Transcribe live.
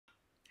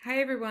Hi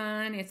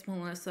everyone, it's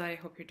Melissa. I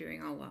hope you're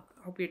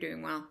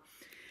doing well.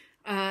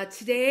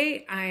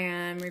 Today I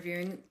am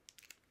reviewing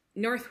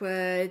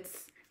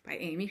Northwoods by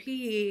Amy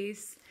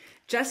Pease.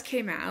 Just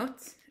came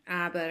out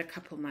about a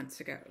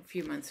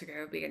few months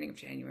ago, beginning of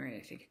January,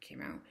 I think it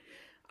came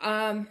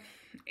out.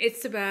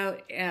 It's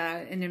about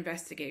an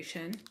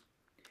investigation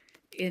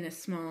in a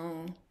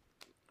small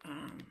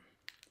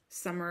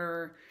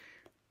summer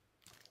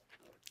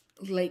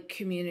lake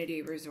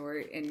community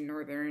resort in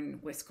northern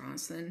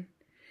Wisconsin.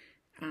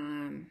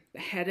 The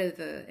head of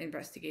the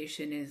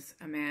investigation is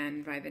a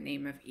man by the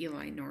name of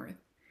Eli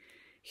North.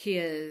 He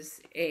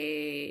is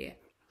a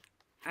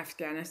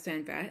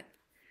Afghanistan vet.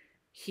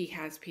 He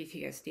has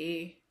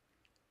PTSD.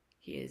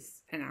 He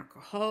is an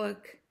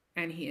alcoholic,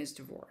 and he is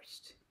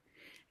divorced.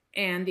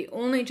 And the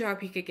only job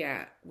he could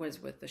get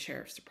was with the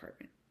sheriff's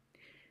department.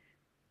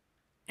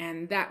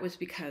 And that was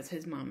because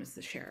his mom is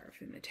the sheriff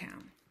in the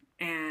town,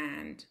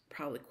 and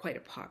probably quite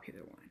a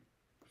popular one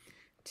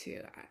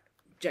too.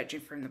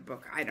 Judging from the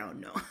book, I don't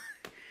know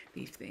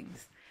these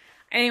things.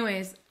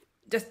 Anyways,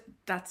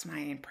 that's my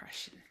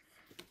impression.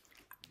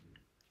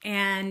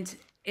 And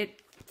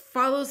it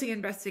follows the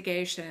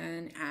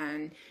investigation,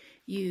 and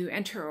you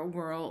end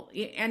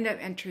up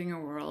entering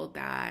a world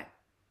that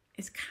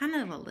is kind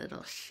of a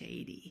little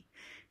shady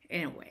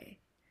in a way.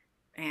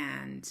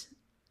 And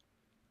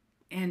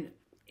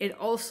it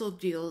also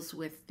deals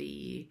with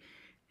the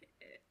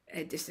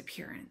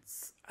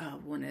disappearance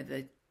of one of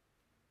the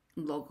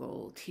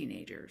local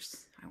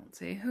teenagers. I won't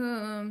say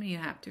whom, you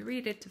have to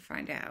read it to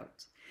find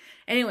out.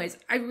 Anyways,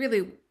 I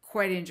really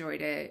quite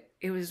enjoyed it.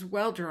 It was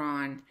well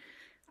drawn.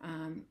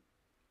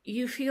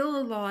 You feel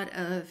a lot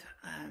of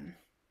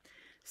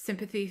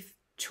sympathy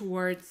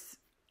towards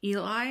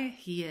Eli.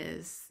 He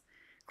is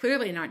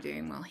clearly not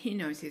doing well. He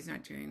knows he's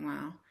not doing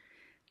well,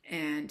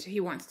 and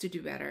he wants to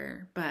do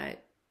better,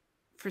 but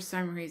for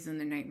some reason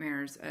the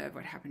nightmares of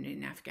what happened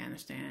in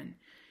Afghanistan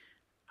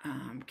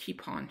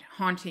keep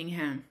haunting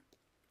him.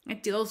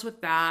 It deals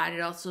with that.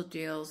 It also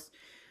deals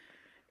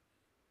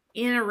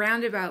in a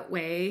roundabout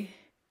way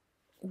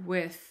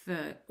with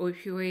the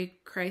opioid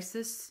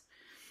crisis.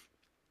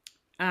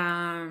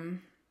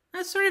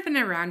 Sort of in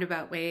a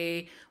roundabout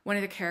way. One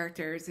of the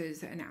characters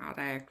is an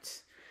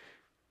addict.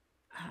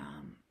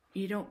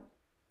 You don't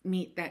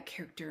meet that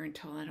character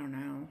until, I don't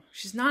know.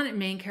 She's not a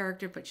main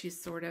character, but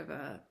she's sort of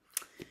a,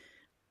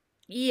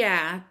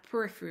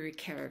 periphery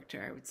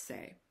character, I would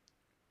say.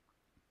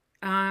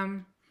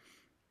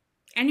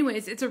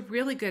 Anyways, it's a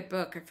really good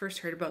book. I first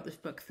heard about this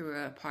book through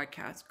a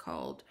podcast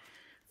called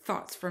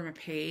Thoughts from a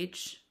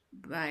Page.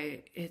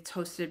 It's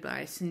hosted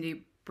by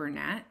Cindy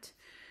Burnett.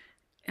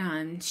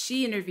 And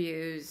she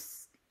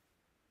interviews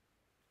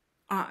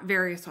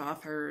various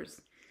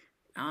authors.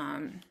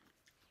 And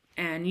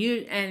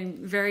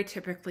very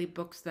typically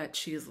books that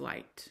she's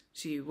liked.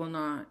 She will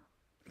not,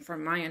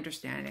 from my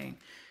understanding,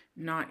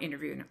 not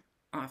interview an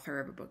author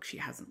of a book she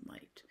hasn't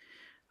liked.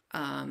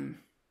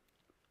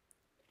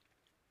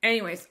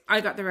 Anyways,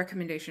 I got the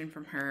recommendation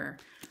from her.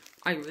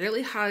 I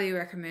really highly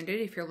recommend it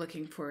if you're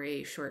looking for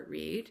a short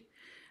read.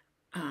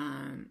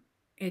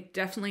 It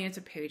definitely is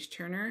a page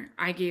turner.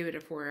 I gave it a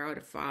 4 out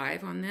of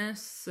 5 on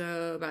this,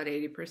 so about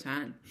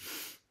 80%.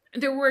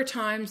 There were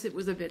times it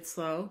was a bit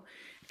slow,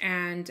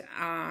 and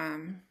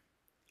I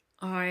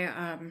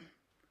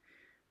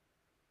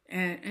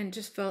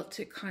just felt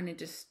it kind of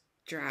just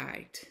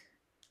dragged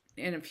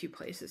in a few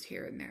places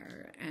here and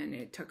there, and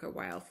it took a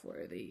while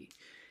for the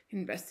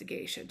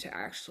investigation to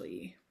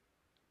actually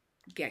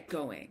get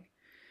going,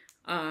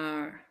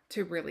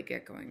 to really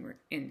get going.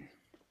 In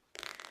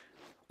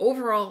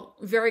overall,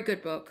 very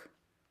good book.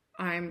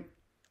 I'm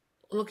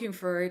looking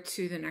forward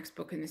to the next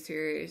book in the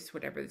series,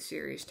 whatever the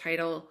series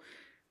title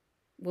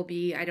will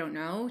be. I don't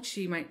know.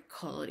 She might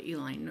call it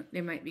Eli.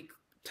 They might be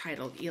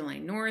titled Eli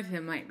North.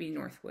 It might be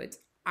Northwoods.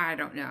 I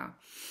don't know.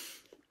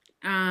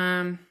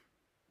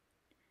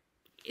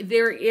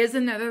 There is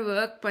another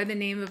book by the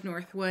name of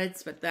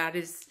Northwoods, but that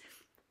is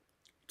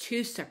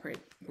 2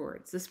 separate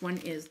words. This one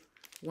is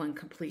one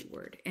complete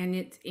word, and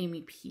it's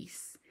Amy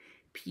Pease.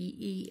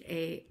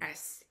 P-E-A-S-E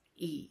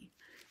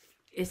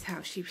is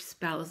how she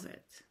spells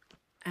it.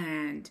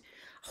 And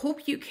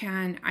hope you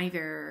can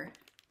either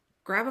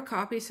grab a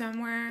copy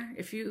somewhere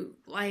if you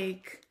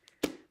like,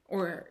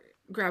 or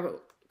grab a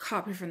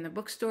copy from the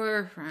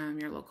bookstore, from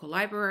your local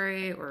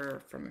library,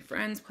 or from a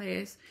friend's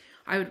place.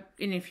 And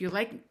if you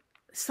like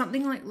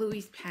something like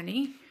Louise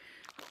Penny,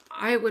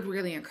 I would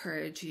really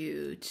encourage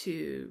you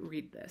to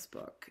read this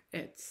book.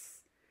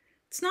 It's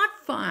not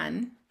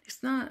fun.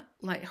 It's not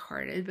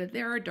lighthearted, but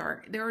there are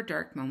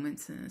dark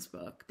moments in this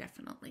book,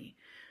 definitely.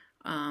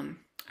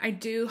 I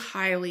do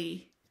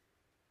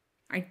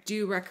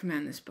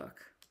recommend this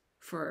book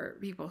for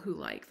people who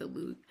like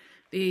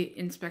the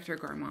Inspector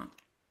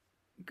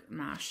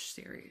Garmash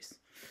series,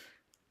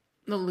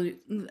 the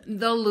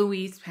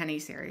Louise Penny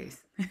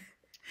series.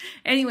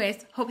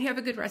 Anyways, hope you have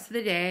a good rest of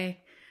the day.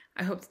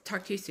 I hope to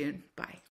talk to you soon. Bye.